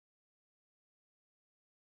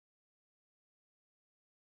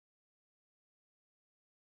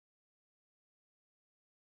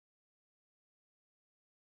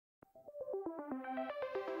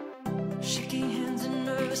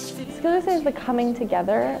SkillsUSA is the coming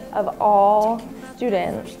together of all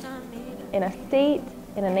students in a state,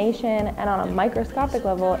 in a nation, and on a microscopic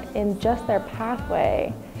level in just their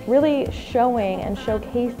pathway, really showing and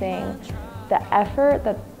showcasing the effort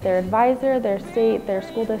that their advisor, their state, their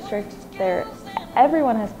school district,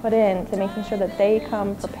 everyone has put in to making sure that they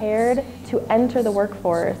come prepared to enter the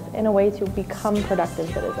workforce in a way to become productive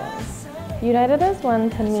citizens. United as One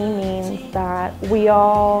to me means that we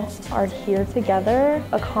all are here together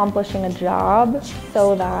accomplishing a job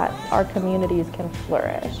so that our communities can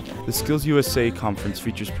flourish. The SkillsUSA conference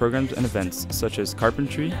features programs and events such as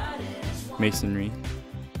carpentry, masonry,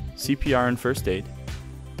 CPR and first aid,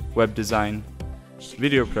 web design,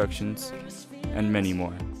 video productions, and many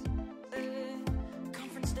more.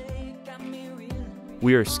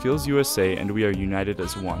 We are SkillsUSA and we are united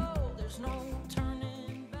as one.